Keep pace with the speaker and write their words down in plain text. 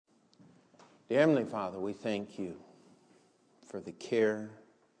Dear Heavenly Father, we thank you for the care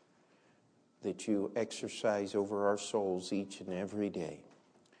that you exercise over our souls each and every day.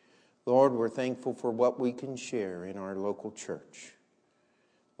 Lord, we're thankful for what we can share in our local church.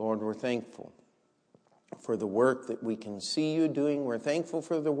 Lord, we're thankful for the work that we can see you doing. We're thankful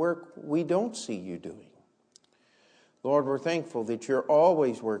for the work we don't see you doing. Lord, we're thankful that you're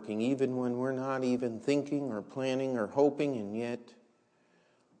always working, even when we're not even thinking or planning or hoping, and yet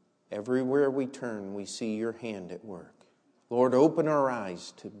everywhere we turn, we see your hand at work. Lord, open our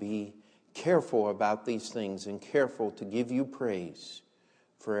eyes to be careful about these things and careful to give you praise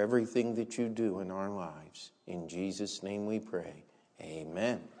for everything that you do in our lives. In Jesus' name we pray.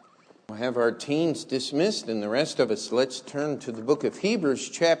 Amen. We'll have our teens dismissed, and the rest of us, let's turn to the book of Hebrews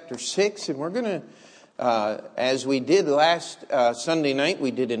chapter 6. And we're going to, as we did last Sunday night,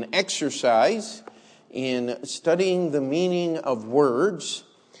 we did an exercise in studying the meaning of words.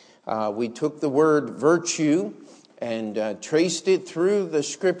 We took the word virtue and traced it through the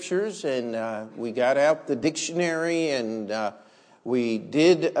scriptures, and we got out the dictionary, and we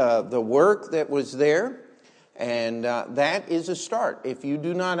did the work that was there. And that is a start. If you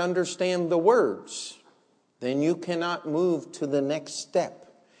do not understand the words, then you cannot move to the next step.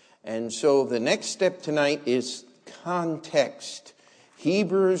 And so the next step tonight is context.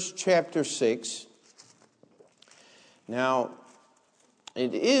 Hebrews chapter 6. Now,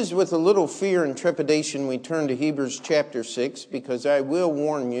 it is with a little fear and trepidation we turn to Hebrews chapter 6, because I will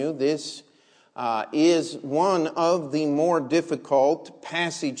warn you, this is one of the more difficult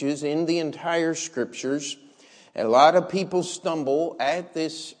passages in the entire scriptures. A lot of people stumble at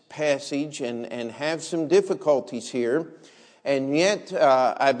this passage and have some difficulties here. And yet,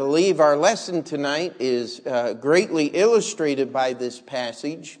 I believe our lesson tonight is greatly illustrated by this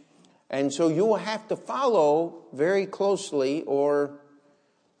passage. And so you will have to follow very closely, or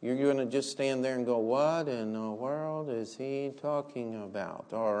you're going to just stand there and go, what in the world is he talking about?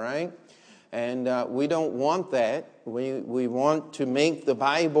 All right? And we don't want that. We want to make the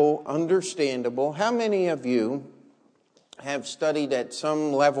Bible understandable. How many of you have studied at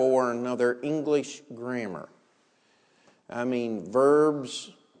some level or another English grammar? I mean, verbs,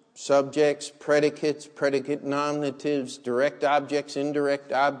 subjects, predicates, predicate nominatives, direct objects,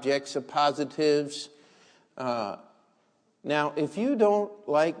 indirect objects, appositives. Now, if you don't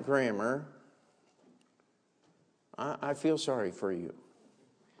like grammar, I feel sorry for you,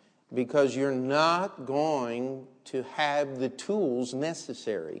 because you're not going to have the tools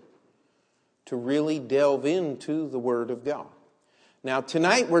necessary to really delve into the Word of God. Now,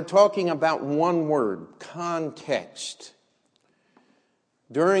 tonight we're talking about one word, context.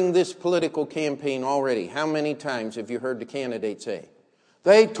 During this political campaign already, how many times have you heard the candidate say,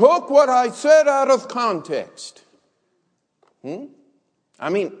 they took what I said out of context?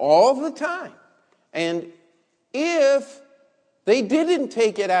 I mean, all the time. And if they didn't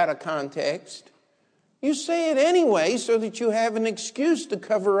take it out of context, you say it anyway so that you have an excuse to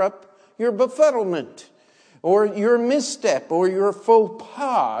cover up your befuddlement or your misstep or your faux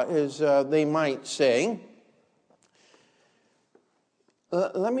pas, as they might say.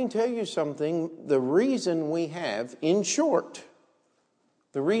 Let me tell you something. The reason we have, in short,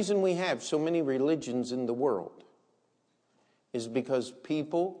 the reason we have so many religions in the world is because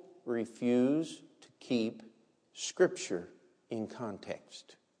people refuse to keep Scripture in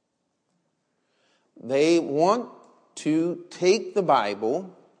context. They want to take the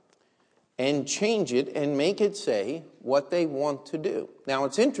Bible and change it and make it say what they want to do. Now,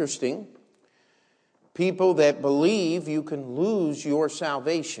 it's interesting. People that believe you can lose your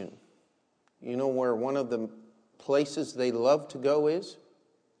salvation. You know where one of the places they love to go is?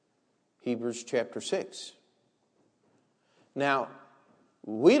 Hebrews chapter 6. Now,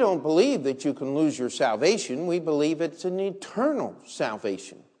 we don't believe that you can lose your salvation. We believe it's an eternal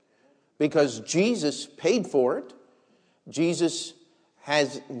salvation, because Jesus paid for it. Jesus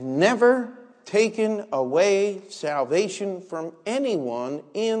has never taken away salvation from anyone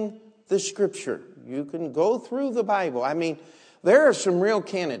in the Scripture. You can go through the Bible. I mean, there are some real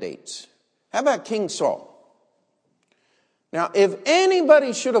candidates. How about King Saul? Now, if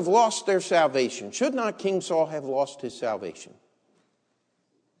anybody should have lost their salvation, should not King Saul have lost his salvation?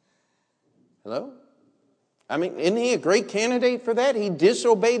 Hello? I mean, isn't he a great candidate for that? He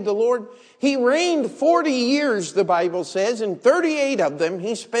disobeyed the Lord. He reigned 40 years, the Bible says, and 38 of them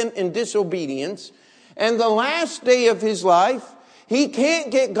he spent in disobedience. And the last day of his life, he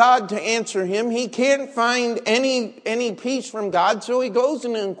can't get God to answer him. He can't find any peace from God, so he goes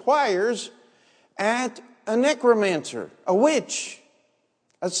and inquires at a necromancer, a witch,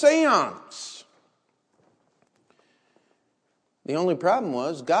 a seance. The only problem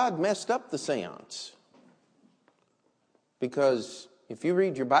was God messed up the seance. Because if you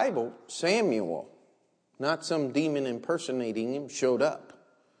read your Bible, Samuel, not some demon impersonating him, showed up.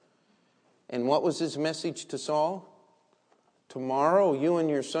 And what was his message to Saul? Tomorrow you and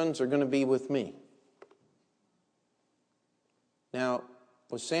your sons are going to be with me. Now,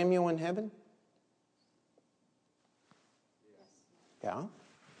 was Samuel in heaven? Yeah.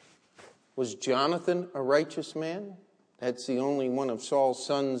 Was Jonathan a righteous man? That's the only one of Saul's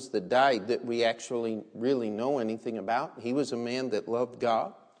sons that died that we actually really know anything about. He was a man that loved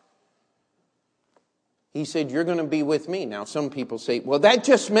God. He said, you're going to be with me. Now, some people say, well, that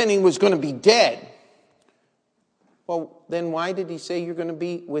just meant he was going to be dead. Well, then why did he say you're going to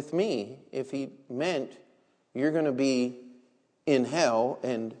be with me if he meant you're going to be in hell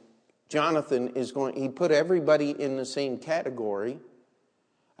and Jonathan is going... He put everybody in the same category.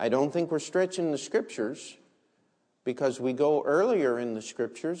 I don't think we're stretching the scriptures because we go earlier in the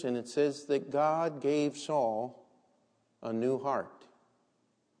scriptures and it says that God gave Saul a new heart.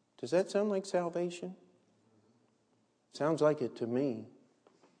 Does that sound like salvation? Sounds like it to me.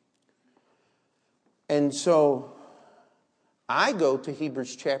 And so I go to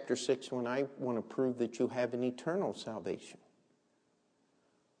Hebrews chapter 6 when I want to prove that you have an eternal salvation.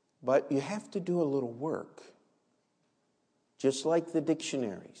 But you have to do a little work. Just like the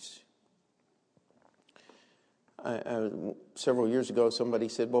dictionaries. Several years ago, somebody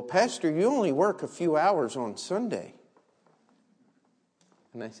said, well, Pastor, you only work a few hours on Sunday.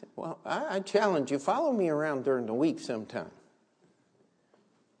 And I said, well, I challenge you, follow me around during the week sometime.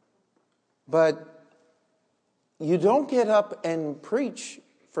 But you don't get up and preach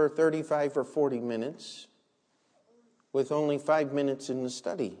for 35 or 40 minutes with only 5 minutes in the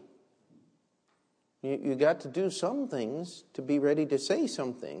study. You got to do some things to be ready to say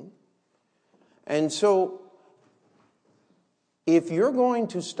something. And so, if you're going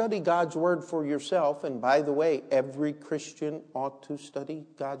to study God's Word for yourself, and by the way, every Christian ought to study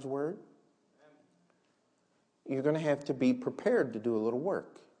God's Word, you're going to have to be prepared to do a little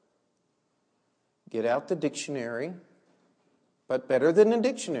work. Get out the dictionary, but better than a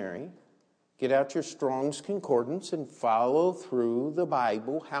dictionary, get out your Strong's Concordance and follow through the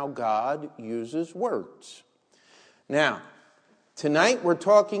Bible how God uses words. Now, tonight we're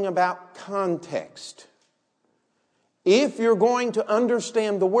talking about context. If you're going to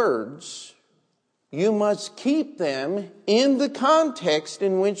understand the words, you must keep them in the context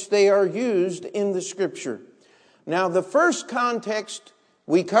in which they are used in the Scripture. Now, the first context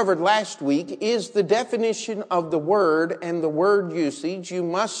we covered last week is the definition of the word and the word usage. You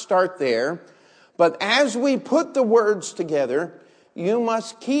must start there. But as we put the words together, you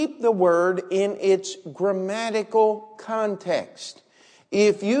must keep the word in its grammatical context.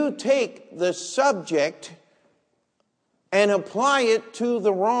 If you take the subject and apply it to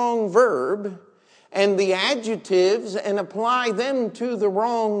the wrong verb, and the adjectives and apply them to the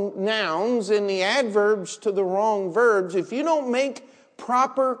wrong nouns, and the adverbs to the wrong verbs, if you don't make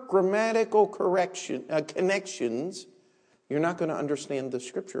proper grammatical connections, you're not going to understand the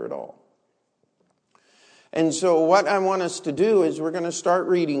Scripture at all. And so what I want us to do is we're going to start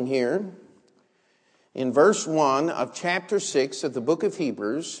reading here in verse 1 of chapter 6 of the book of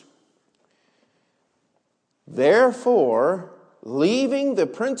Hebrews. Therefore, leaving the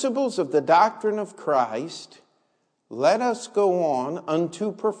principles of the doctrine of Christ, let us go on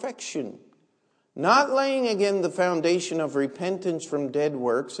unto perfection, not laying again the foundation of repentance from dead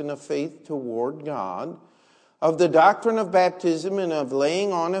works and of faith toward God, of the doctrine of baptism and of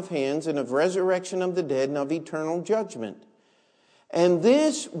laying on of hands and of resurrection of the dead and of eternal judgment. And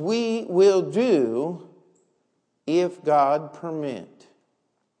this we will do if God permit.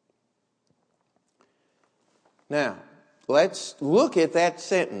 Now, let's look at that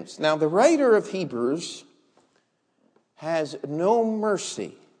sentence. Now, the writer of Hebrews has no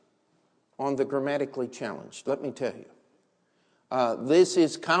mercy on the grammatically challenged, let me tell you. This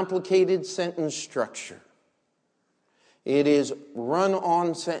is complicated sentence structure. It is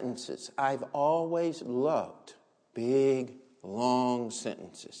run-on sentences. I've always loved big, long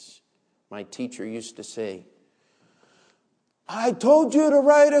sentences. My teacher used to say, I told you to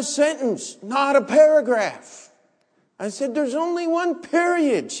write a sentence, not a paragraph. I said, there's only one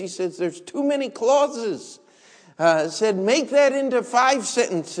period. She says, there's too many clauses. Said, make that into 5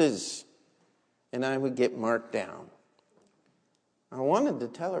 sentences. And I would get marked down. I wanted to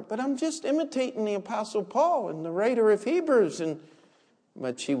tell her, but I'm just imitating the Apostle Paul and the writer of Hebrews.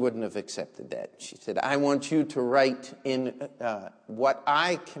 But she wouldn't have accepted that. She said, I want you to write in what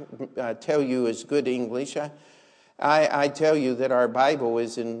I can tell you is good English. I tell you that our Bible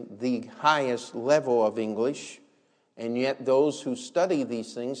is in the highest level of English. And yet those who study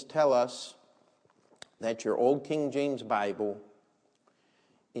these things tell us that your old King James Bible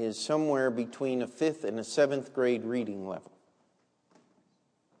is somewhere between a 5th and a 7th grade reading level.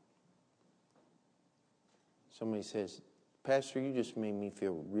 Somebody says, Pastor, you just made me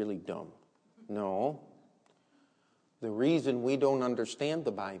feel really dumb. No. The reason we don't understand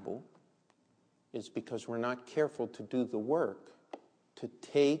the Bible is because we're not careful to do the work to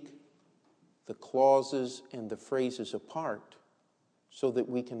take the clauses and the phrases apart so that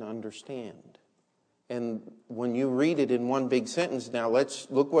we can understand. And when you read it in one big sentence, now let's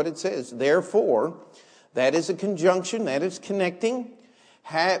look what it says. Therefore, that is a conjunction, that is connecting,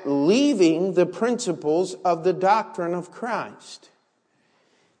 leaving the principles of the doctrine of Christ.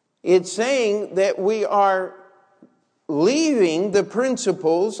 It's saying that we are leaving the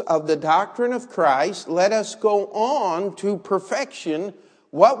principles of the doctrine of Christ. Let us go on to perfection.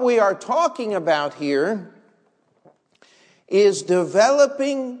 What we are talking about here is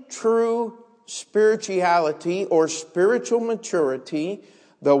developing true spirituality or spiritual maturity.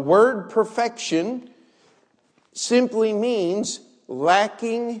 The word perfection simply means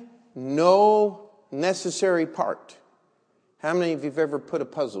lacking no necessary part. How many of you have ever put a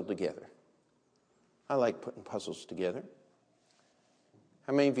puzzle together? I like putting puzzles together.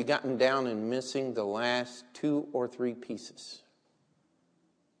 How many of you gotten down and missing the last 2 or 3 pieces?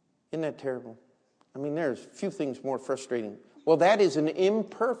 Isn't that terrible? I mean, there's few things more frustrating. Well, that is an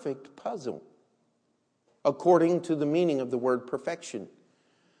imperfect puzzle, according to the meaning of the word perfection.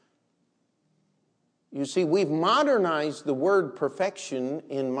 You see, we've modernized the word perfection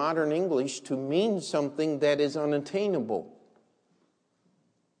in modern English to mean something that is unattainable.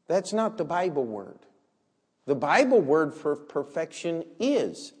 That's not the Bible word. The Bible word for perfection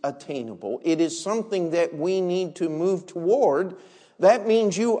is attainable. It is something that we need to move toward. That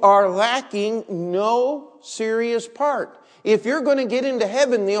means you are lacking no serious part. If you're going to get into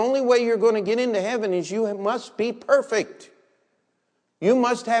heaven, the only way you're going to get into heaven is you must be perfect. You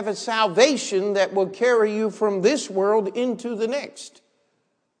must have a salvation that will carry you from this world into the next.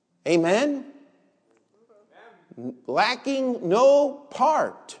 Amen? Lacking no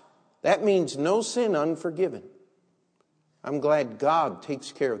part. That means no sin unforgiven. I'm glad God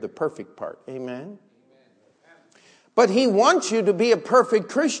takes care of the perfect part. Amen? But He wants you to be a perfect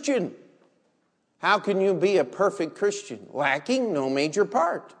Christian. How can you be a perfect Christian? Lacking no major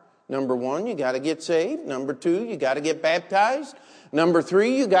part. Number 1, you got to get saved. Number 2, you got to get baptized. Number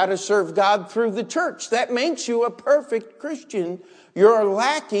 3, you got to serve God through the church. That makes you a perfect Christian. You're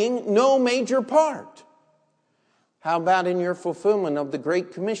lacking no major part. How about in your fulfillment of the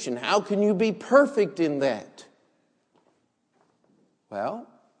Great Commission? How can you be perfect in that? Well,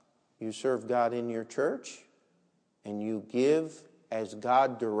 you serve God in your church and you give as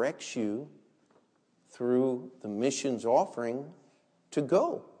God directs you through the missions offering to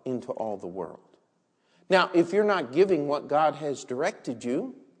go into all the world. Now, if you're not giving what God has directed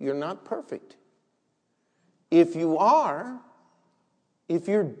you, you're not perfect. If you are, if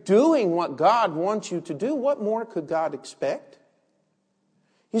you're doing what God wants you to do, what more could God expect?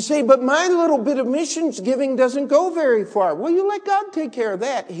 You say, but my little bit of missions giving doesn't go very far. Well, you let God take care of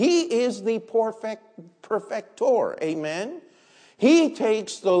that. He is the perfector. Amen? He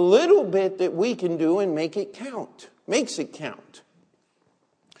takes the little bit that we can do and makes it count.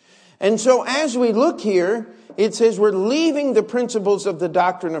 And so as we look here, it says we're leaving the principles of the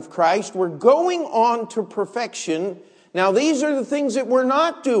doctrine of Christ. We're going on to perfection. Now, these are the things that we're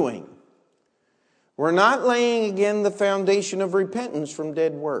not doing. We're not laying again the foundation of repentance from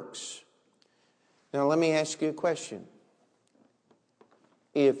dead works. Now, let me ask you a question.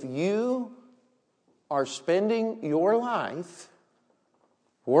 If you are spending your life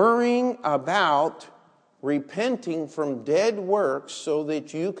worrying about repenting from dead works so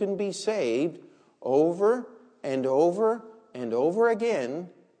that you can be saved over and over and over again,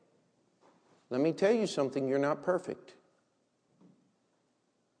 let me tell you something, you're not perfect.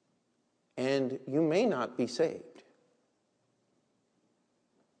 And you may not be saved.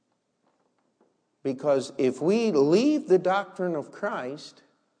 Because if we leave the doctrine of Christ,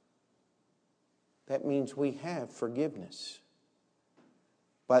 that means we have forgiveness.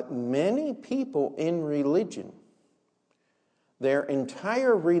 But many people in religion, their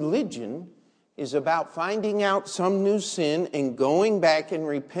entire religion is about finding out some new sin and going back and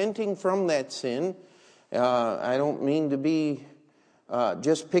repenting from that sin. I don't mean to be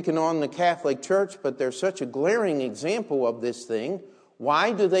just picking on the Catholic Church, but they're such a glaring example of this thing.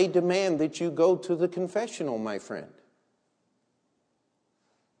 Why do they demand that you go to the confessional, my friend?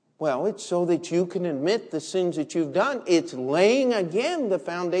 Well, it's so that you can admit the sins that you've done. It's laying again the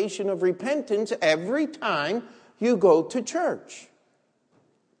foundation of repentance every time you go to church.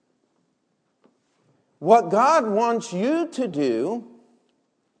 What God wants you to do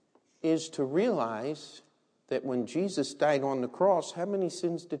is to realize that when Jesus died on the cross, how many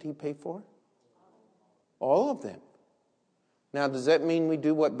sins did he pay for? All of them. Now, does that mean we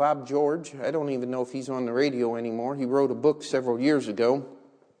do what Bob George, I don't even know if he's on the radio anymore, he wrote a book several years ago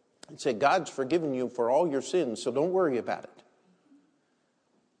and said, God's forgiven you for all your sins, so don't worry about it.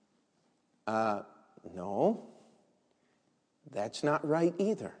 No, that's not right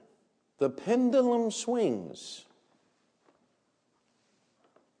either. The pendulum swings.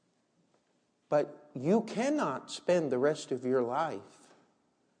 But you cannot spend the rest of your life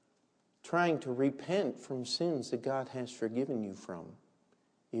trying to repent from sins that God has forgiven you from.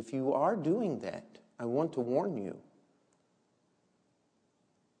 If you are doing that, I want to warn you.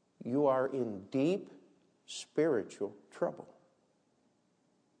 You are in deep spiritual trouble.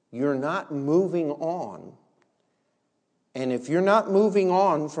 You're not moving on. And if you're not moving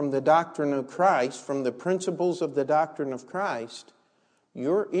on from the doctrine of Christ, from the principles of the doctrine of Christ,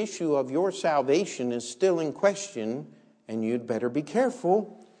 your issue of your salvation is still in question, and you'd better be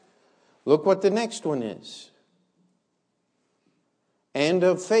careful. Look what the next one is. And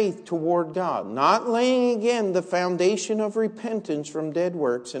of faith toward God. Not laying again the foundation of repentance from dead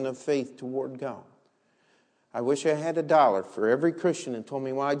works and of faith toward God. I wish I had $1 for every Christian that told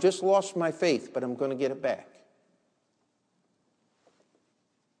me, well, I just lost my faith, but I'm going to get it back.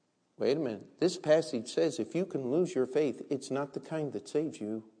 Wait a minute. This passage says if you can lose your faith, it's not the kind that saves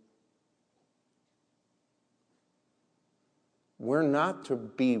you. We're not to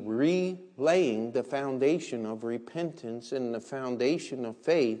be relaying the foundation of repentance and the foundation of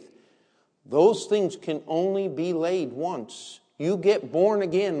faith. Those things can only be laid once. You get born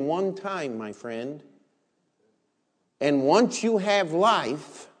again one time, my friend. And once you have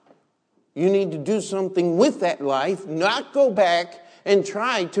life, you need to do something with that life, not go back and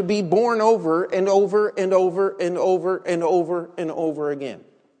try to be born over and over and over and over and over and over again.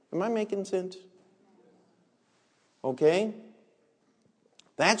 Am I making sense? Okay?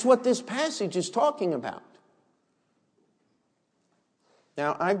 That's what this passage is talking about.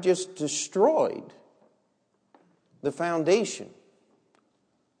 Now, I've just destroyed the foundation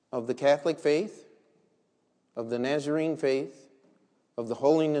of the Catholic faith, of the Nazarene faith, of the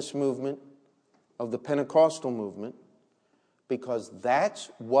holiness movement, of the Pentecostal movement, because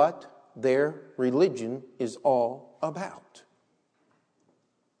that's what their religion is all about.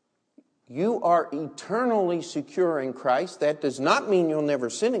 You are eternally secure in Christ. That does not mean you'll never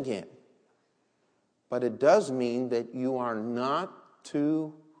sin again. But it does mean that you are not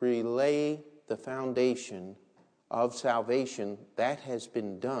to relay the foundation of salvation that has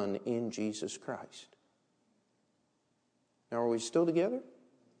been done in Jesus Christ. Now, are we still together?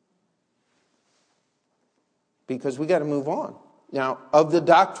 Because we got to move on. Now, of the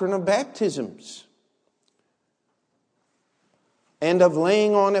doctrine of baptisms, and of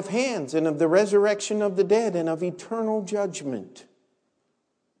laying on of hands, and of the resurrection of the dead, and of eternal judgment.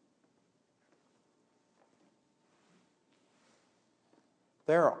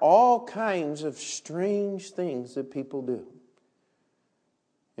 There are all kinds of strange things that people do.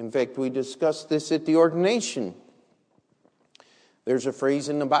 In fact, we discussed this at the ordination. There's a phrase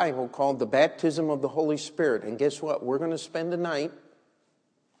in the Bible called the baptism of the Holy Spirit. And guess what? We're going to spend the night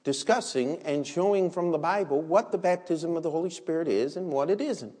discussing and showing from the Bible what the baptism of the Holy Spirit is and what it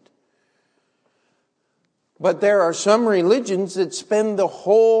isn't. But there are some religions that spend the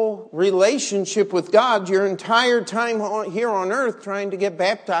whole relationship with God, your entire time here on earth, trying to get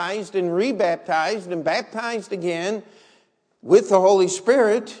baptized and rebaptized and baptized again with the Holy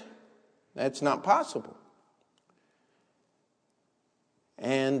Spirit. That's not possible.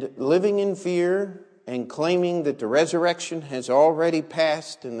 And living in fear and claiming that the resurrection has already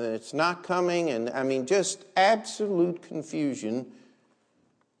passed and that it's not coming, and just absolute confusion.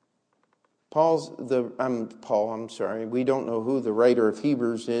 We don't know who the writer of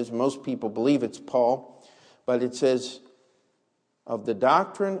Hebrews is. Most people believe it's Paul. But it says, of the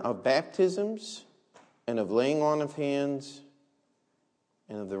doctrine of baptisms and of laying on of hands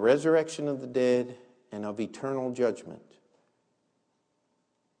and of the resurrection of the dead and of eternal judgment.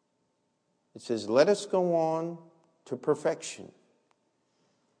 It says, let us go on to perfection.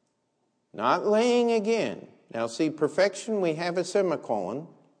 Not laying again. Now see, perfection, we have a semicolon.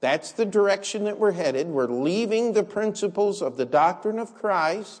 That's the direction that we're headed. We're leaving the principles of the doctrine of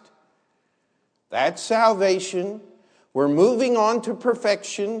Christ. That's salvation. We're moving on to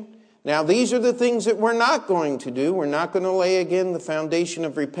perfection. Now these are the things that we're not going to do. We're not going to lay again the foundation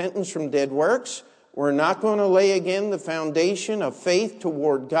of repentance from dead works. We're not going to lay again the foundation of faith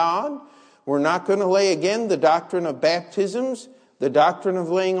toward God. We're not going to lay again the doctrine of baptisms, the doctrine of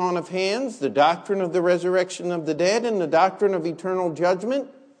laying on of hands, the doctrine of the resurrection of the dead, and the doctrine of eternal judgment.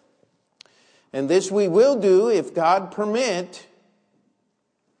 And this we will do if God permit.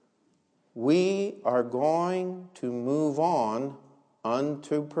 We are going to move on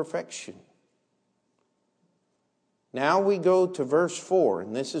unto perfection. Now we go to verse 4,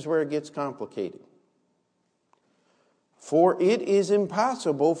 and this is where it gets complicated. For it is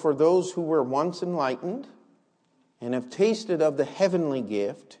impossible for those who were once enlightened and have tasted of the heavenly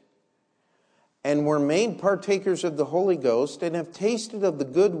gift and were made partakers of the Holy Ghost and have tasted of the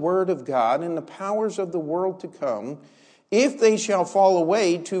good word of God and the powers of the world to come, if they shall fall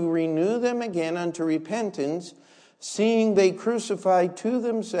away, to renew them again unto repentance, seeing they crucify to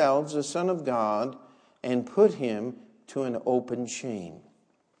themselves the Son of God and put him to an open shame.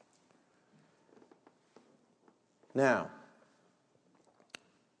 Now,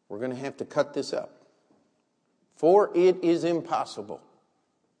 we're going to have to cut this up. For it is impossible.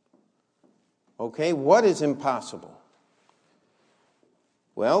 Okay, what is impossible?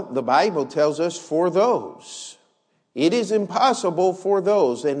 Well, the Bible tells us for those. It is impossible for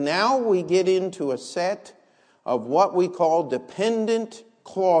those. And now we get into a set of what we call dependent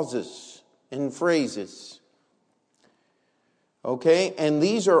clauses and phrases. Okay, and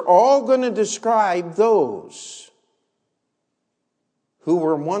these are all going to describe those who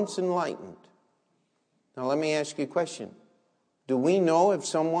were once enlightened. Now let me ask you a question. Do we know if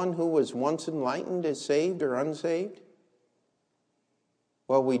someone who was once enlightened is saved or unsaved?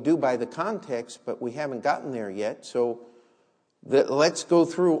 Well, we do by the context, but we haven't gotten there yet. So let's go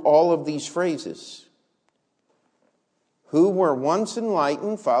through all of these phrases. Who were once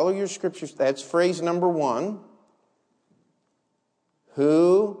enlightened, follow your scriptures. That's phrase number 1.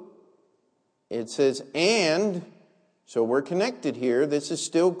 Who, it says, and, so we're connected here. This is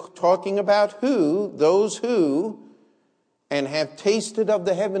still talking about who, those who, and have tasted of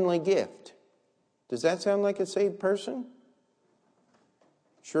the heavenly gift. Does that sound like a saved person?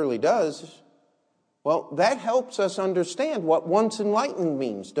 Surely does. Well, that helps us understand what once enlightened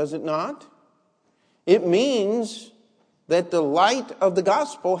means, does it not? It means that the light of the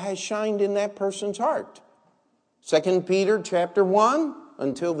gospel has shined in that person's heart. 2 Peter chapter 1,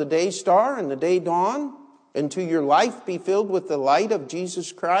 until the day star and the day dawn, until your life be filled with the light of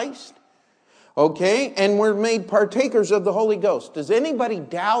Jesus Christ. Okay, and we're made partakers of the Holy Ghost. Does anybody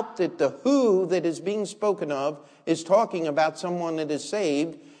doubt that the who that is being spoken of is talking about someone that is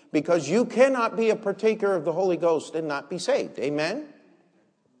saved? Because you cannot be a partaker of the Holy Ghost and not be saved. Amen?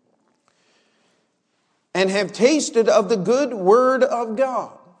 And have tasted of the good word of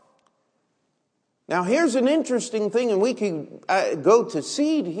God. Now here's an interesting thing, and we can go to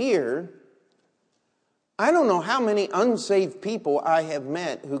seed here. I don't know how many unsaved people I have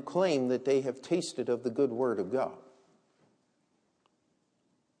met who claim that they have tasted of the good word of God.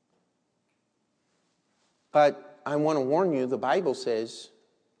 But I want to warn you, the Bible says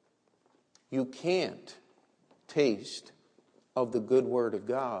you can't taste of the good word of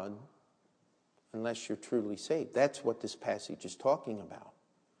God unless you're truly saved. That's what this passage is talking about.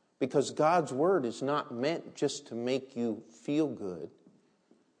 Because God's word is not meant just to make you feel good.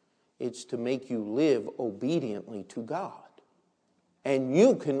 It's to make you live obediently to God. And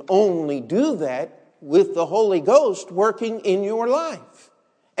you can only do that with the Holy Ghost working in your life.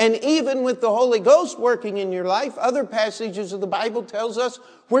 And even with the Holy Ghost working in your life, other passages of the Bible tells us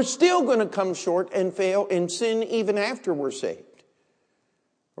we're still going to come short and fail and sin even after we're saved.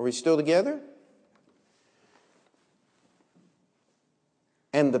 Are we still together?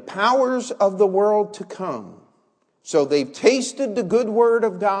 And the powers of the world to come. So they've tasted the good word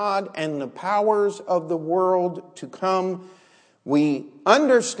of God and the powers of the world to come. We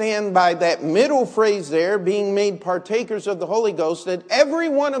understand by that middle phrase there, being made partakers of the Holy Ghost, that every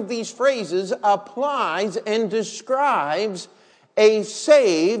one of these phrases applies and describes a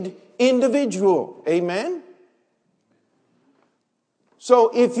saved individual. Amen?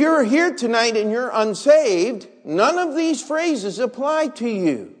 So if you're here tonight and you're unsaved, none of these phrases apply to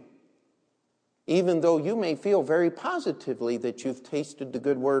you. Even though you may feel very positively that you've tasted the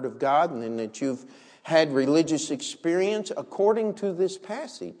good word of God and that you've had religious experience according to this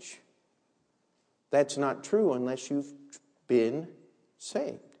passage. That's not true unless you've been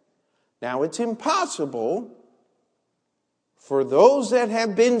saved. Now, it's impossible for those that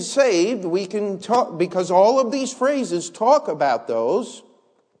have been saved. We can talk, because all of these phrases talk about those.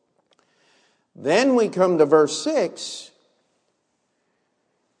 Then we come to verse 6.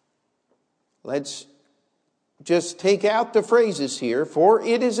 Let's just take out the phrases here. For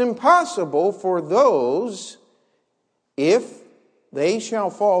it is impossible for those, if they shall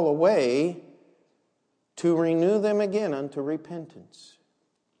fall away, to renew them again unto repentance.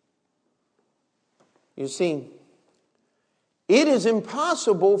 You see, it is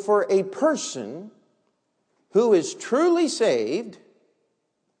impossible for a person who is truly saved,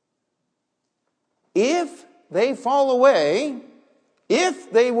 if they fall away,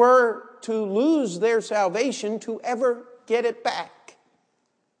 if they were to lose their salvation, to ever get it back.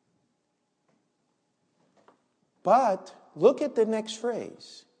 But look at the next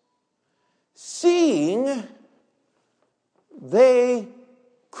phrase. Seeing they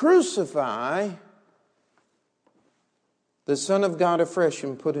crucify the Son of God afresh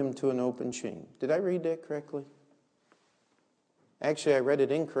and put him to an open shame. Did I read that correctly? Actually, I read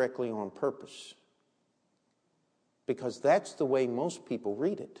it incorrectly on purpose, because that's the way most people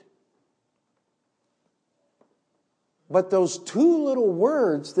read it. But those two little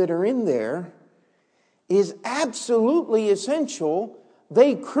words that are in there is absolutely essential.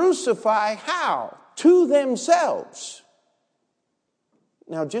 They crucify how? To themselves.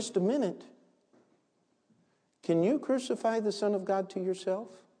 Now, just a minute. Can you crucify the Son of God to yourself?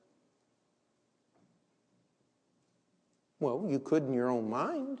 Well, you could in your own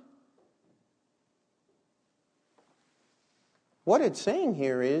mind. What it's saying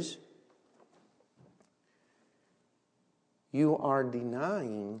here is, you are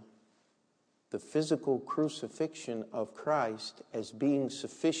denying the physical crucifixion of Christ as being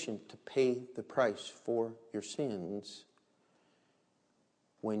sufficient to pay the price for your sins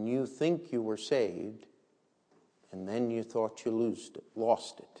when you think you were saved and then you thought you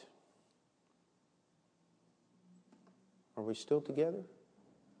lost it. Are we still together?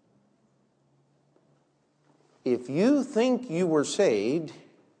 If you think you were saved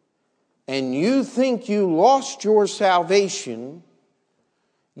and you think you lost your salvation,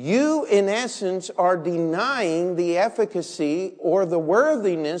 you, in essence, are denying the efficacy or the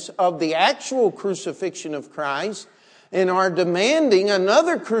worthiness of the actual crucifixion of Christ and are demanding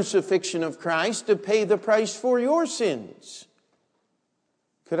another crucifixion of Christ to pay the price for your sins.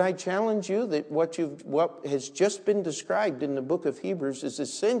 Could I challenge you that what has just been described in the book of Hebrews is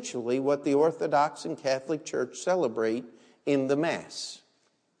essentially what the Orthodox and Catholic Church celebrate in the Mass?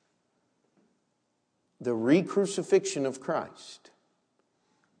 The re-crucifixion of Christ.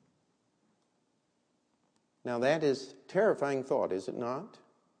 Now that is a terrifying thought, is it not?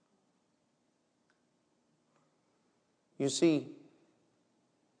 You see,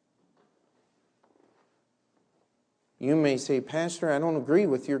 you may say, Pastor, I don't agree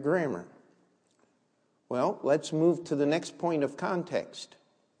with your grammar. Well, let's move to the next point of context.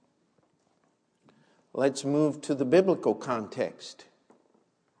 Let's move to the biblical context.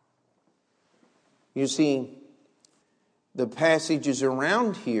 You see, the passages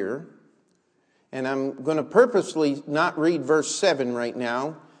around here, and I'm going to purposely not read verse 7 right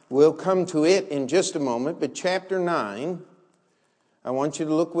now. We'll come to it in just a moment. But chapter 9, I want you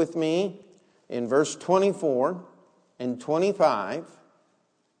to look with me in verse 24 and 25.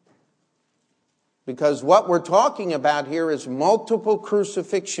 Because what we're talking about here is multiple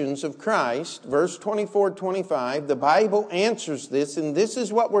crucifixions of Christ. Verse 24, 25, the Bible answers this, and this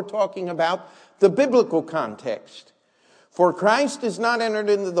is what we're talking about, the biblical context. For Christ is not entered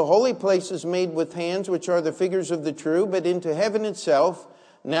into the holy places made with hands, which are the figures of the true, but into heaven itself,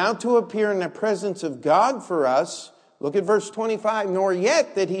 now to appear in the presence of God for us. Look at verse 25. Nor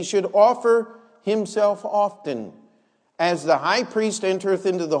yet that he should offer himself often, as the high priest entereth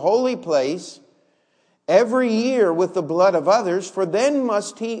into the holy place every year with the blood of others, for then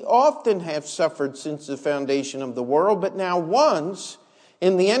must he often have suffered since the foundation of the world. But now once,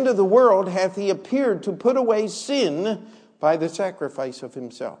 in the end of the world, hath he appeared to put away sin by the sacrifice of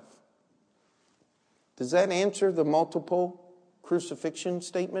himself. Does that answer the multiple crucifixion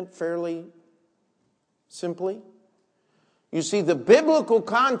statement fairly simply? You see, the biblical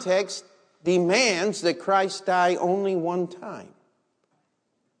context demands that Christ die only one time.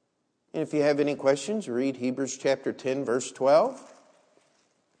 And if you have any questions, read Hebrews chapter 10, verse 12.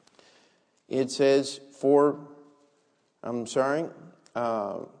 It says,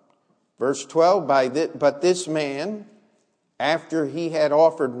 verse 12, but this man, after he had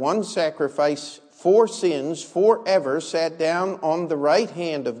offered one sacrifice for sins forever, sat down on the right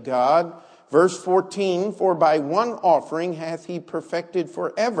hand of God. Verse 14, for by one offering hath he perfected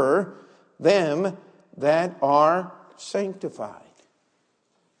forever them that are sanctified.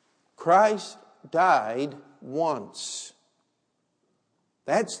 Christ died once.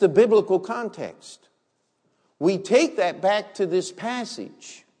 That's the biblical context. We take that back to this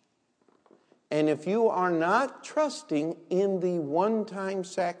passage. And if you are not trusting in the one-time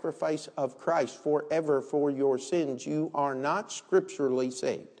sacrifice of Christ forever for your sins, you are not scripturally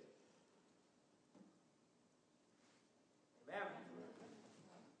saved. Amen.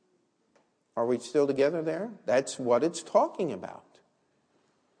 Are we still together there? That's what it's talking about.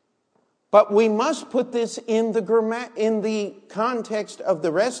 But we must put this in the context of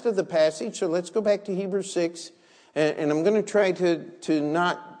the rest of the passage. So let's go back to Hebrews 6. And I'm going to try to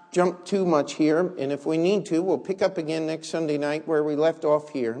not jump too much here. And if we need to, we'll pick up again next Sunday night where we left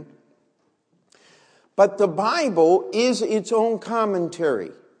off here. But the Bible is its own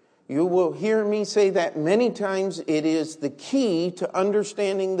commentary. You will hear me say that many times. It is the key to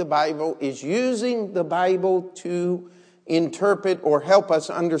understanding the Bible, is using the Bible to interpret or help us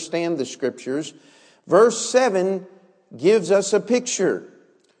understand the Scriptures. Verse 7 gives us a picture.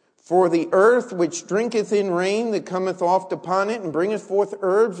 For the earth which drinketh in rain that cometh oft upon it, and bringeth forth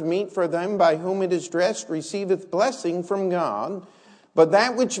herbs, meet for them by whom it is dressed, receiveth blessing from God. But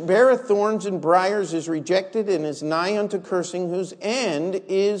that which beareth thorns and briars is rejected, and is nigh unto cursing, whose end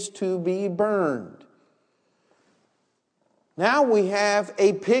is to be burned. Now we have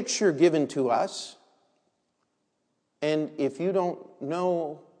a picture given to us. And if you don't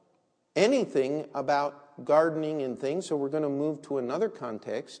know anything about gardening and things, so we're going to move to another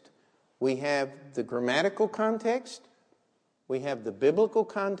context. We have the grammatical context, we have the biblical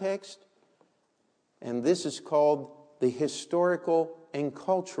context, and this is called the historical and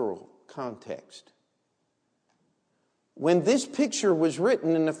cultural context. When this picture was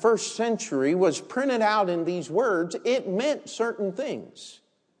written in the first century, was printed out in these words, it meant certain things.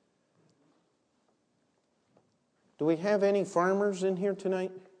 Do we have any farmers in here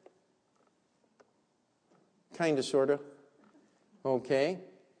tonight? Kind of, sort of. Okay.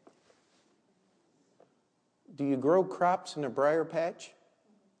 Do you grow crops in a briar patch?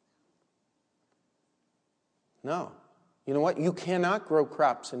 No. You know what? You cannot grow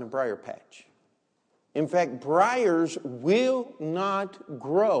crops in a briar patch. In fact, briars will not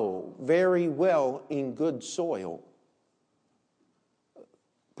grow very well in good soil.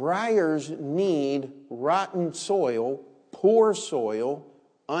 Briars need rotten soil, poor soil,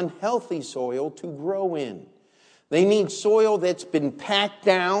 unhealthy soil to grow in. They need soil that's been packed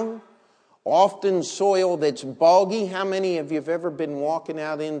down, often soil that's boggy. How many of you have ever been walking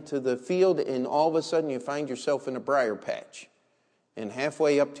out into the field and all of a sudden you find yourself in a briar patch and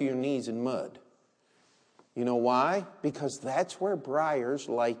halfway up to your knees in mud? You know why? Because that's where briars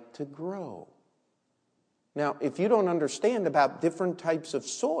like to grow. Now, if you don't understand about different types of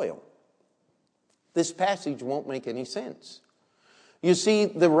soil, this passage won't make any sense. You see,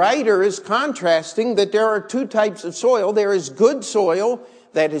 the writer is contrasting that there are two types of soil. There is good soil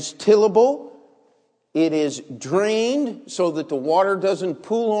that is tillable. It is drained so that the water doesn't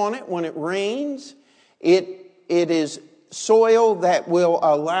pool on it when it rains. It is soil that will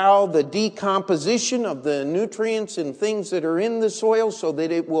allow the decomposition of the nutrients and things that are in the soil so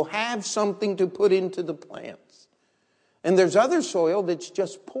that it will have something to put into the plants. And there's other soil that's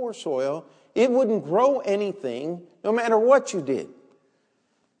just poor soil. It wouldn't grow anything no matter what you did.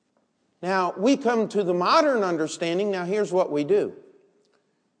 Now, we come to the modern understanding. Now, here's what we do.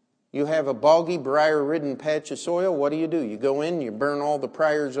 You have a boggy, briar-ridden patch of soil. What do? You go in, you burn all the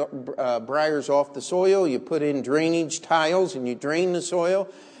briars off the soil, you put in drainage tiles, and you drain the soil,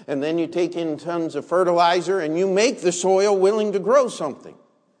 and then you take in tons of fertilizer, and you make the soil willing to grow something.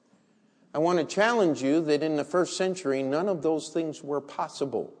 I want to challenge you that in the first century, none of those things were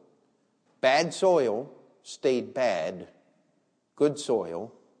possible. Bad soil stayed bad. Good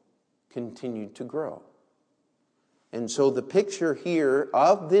soil continued to grow. And so the picture here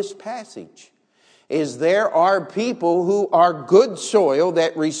of this passage is there are people who are good soil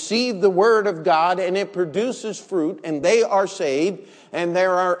that receive the Word of God and it produces fruit and they are saved. And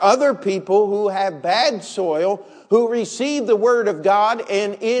there are other people who have bad soil who receive the Word of God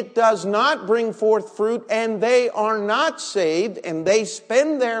and it does not bring forth fruit and they are not saved, and they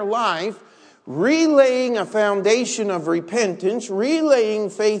spend their life relaying a foundation of repentance, relaying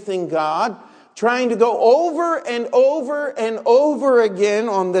faith in God, trying to go over and over and over again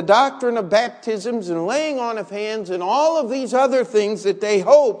on the doctrine of baptisms and laying on of hands and all of these other things that they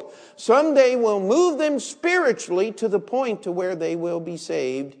hope someday will move them spiritually to the point to where they will be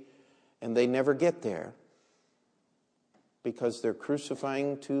saved, and they never get there because they're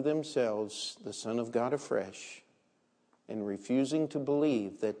crucifying to themselves the Son of God afresh and refusing to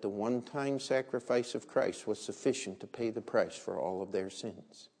believe that the one-time sacrifice of Christ was sufficient to pay the price for all of their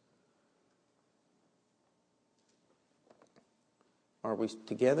sins. Are we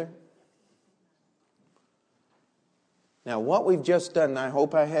together? Now, what we've just done, I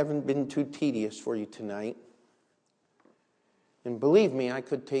hope I haven't been too tedious for you tonight. And believe me, I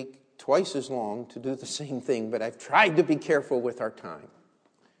could take twice as long to do the same thing, but I've tried to be careful with our time.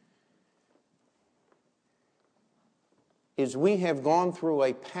 Is we have gone through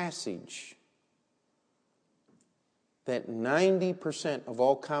a passage that 90% of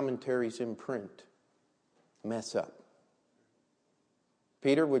all commentaries in print mess up.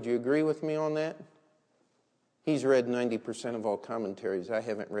 Peter, would you agree with me on that? He's read 90% of all commentaries. I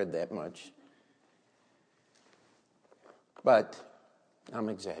haven't read that much. But I'm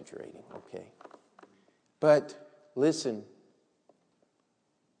exaggerating, okay? But listen,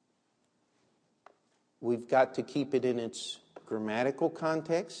 we've got to keep it in its grammatical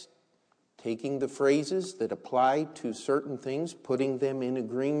context, taking the phrases that apply to certain things, putting them in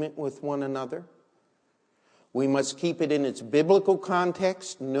agreement with one another. We must keep it in its biblical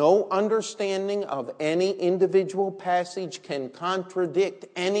context. No understanding of any individual passage can contradict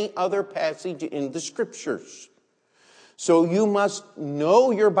any other passage in the Scriptures. So you must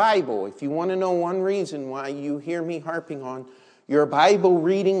know your Bible. If you want to know one reason why you hear me harping on your Bible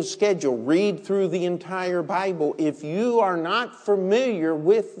reading schedule, read through the entire Bible. If you are not familiar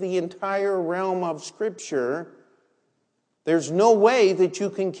with the entire realm of Scripture, there's no way that you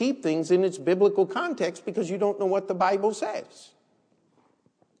can keep things in its biblical context because you don't know what the Bible says.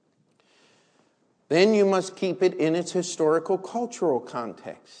 Then you must keep it in its historical, cultural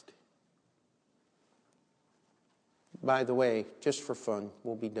context. By the way, just for fun,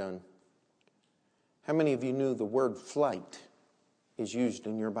 we'll be done. How many of you knew the word flight is used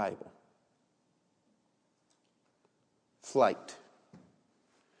in your Bible? Flight.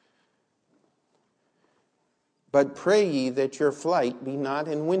 But pray ye that your flight be not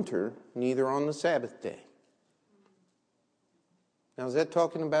in winter, neither on the Sabbath day. Now, is that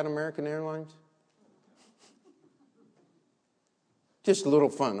talking about American Airlines? Just a little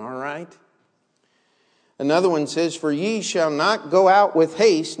fun, all right? Another one says, for ye shall not go out with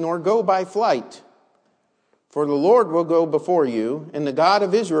haste, nor go by flight. For the Lord will go before you, and the God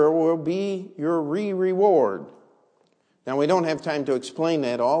of Israel will be your reward. Now, we don't have time to explain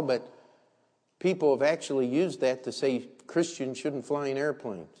that all, but people have actually used that to say Christians shouldn't fly in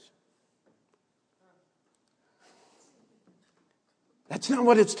airplanes. That's not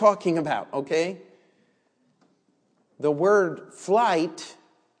what it's talking about, okay? The word flight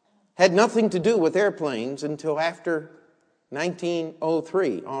had nothing to do with airplanes until after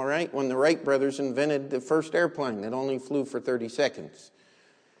 1903, all right, when the Wright brothers invented the first airplane that only flew for 30 seconds.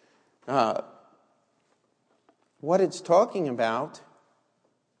 What it's talking about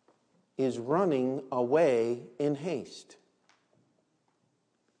is running away in haste.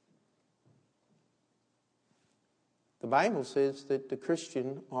 The Bible says that the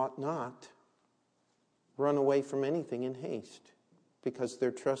Christian ought not run away from anything in haste because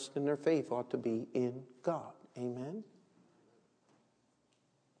their trust and their faith ought to be in God. Amen?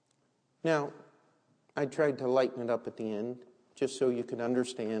 Now, I tried to lighten it up at the end just so you can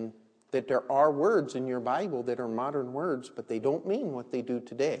understand that there are words in your Bible that are modern words, but they don't mean what they do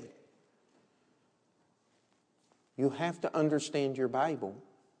today. You have to understand your Bible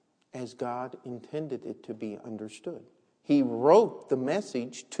as God intended it to be understood. He wrote the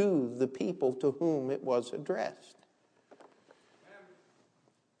message to the people to whom it was addressed.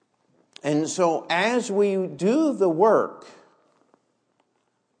 And so as we do the work,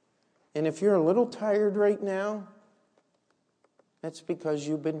 and if you're a little tired right now, that's because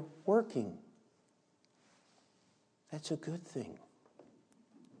you've been working. That's a good thing.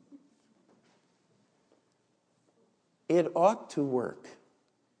 It ought to work.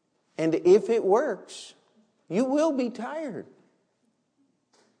 And if it works, you will be tired.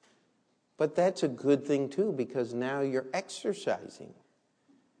 But that's a good thing too, because now you're exercising.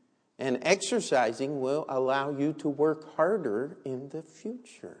 And exercising will allow you to work harder in the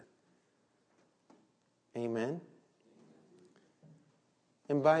future. Amen?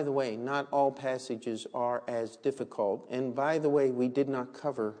 And by the way, not all passages are as difficult. And by the way, we did not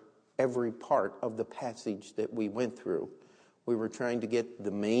cover every part of the passage that we went through. We were trying to get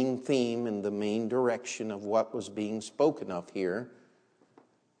the main theme and the main direction of what was being spoken of here.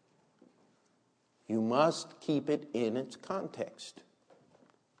 You must keep it in its context.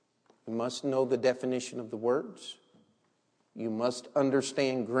 You must know the definition of the words. You must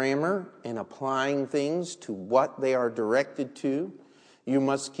understand grammar and applying things to what they are directed to. You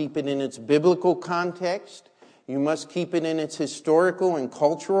must keep it in its biblical context. You must keep it in its historical and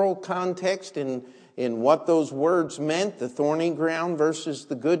cultural context in what those words meant, the thorny ground versus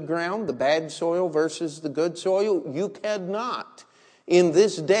the good ground, the bad soil versus the good soil. You cannot, in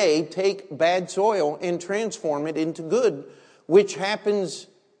this day take bad soil and transform it into good, which happens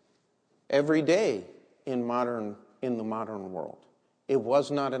every day in the modern world. It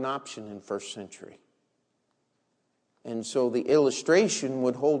was not an option in first century. And so the illustration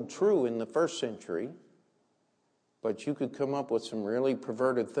would hold true in the first century, but you could come up with some really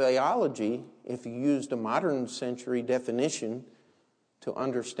perverted theology if you used a modern century definition to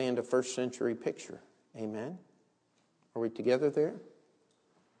understand a first century picture. Amen? Are we together there?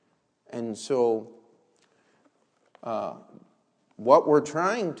 And so what we're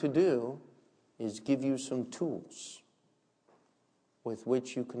trying to do is give you some tools with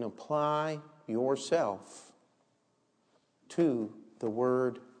which you can apply yourself to the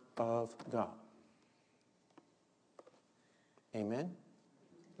Word of God. Amen?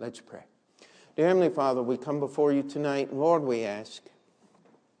 Let's pray. Dear Heavenly Father, we come before you tonight, and Lord, we ask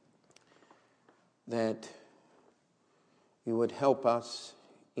that you would help us,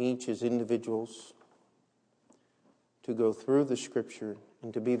 each as individuals, to go through the Scripture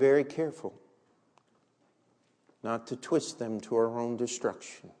and to be very careful not to twist them to our own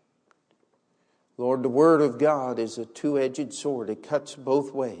destruction. Lord, the Word of God is a two-edged sword. It cuts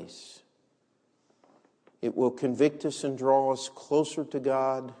both ways. It will convict us and draw us closer to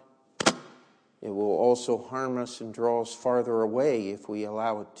God. It will also harm us and draw us farther away if we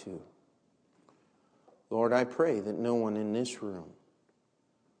allow it to. Lord, I pray that no one in this room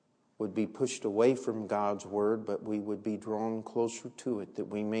would be pushed away from God's Word, but we would be drawn closer to it, that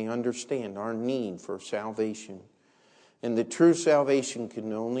we may understand our need for salvation. And the true salvation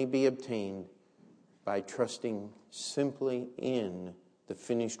can only be obtained by trusting simply in the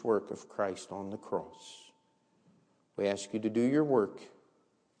finished work of Christ on the cross. We ask you to do your work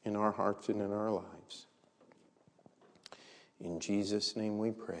in our hearts and in our lives. In Jesus' name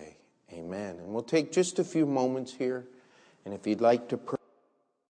we pray. Amen. And we'll take just a few moments here, and if you'd like to pray,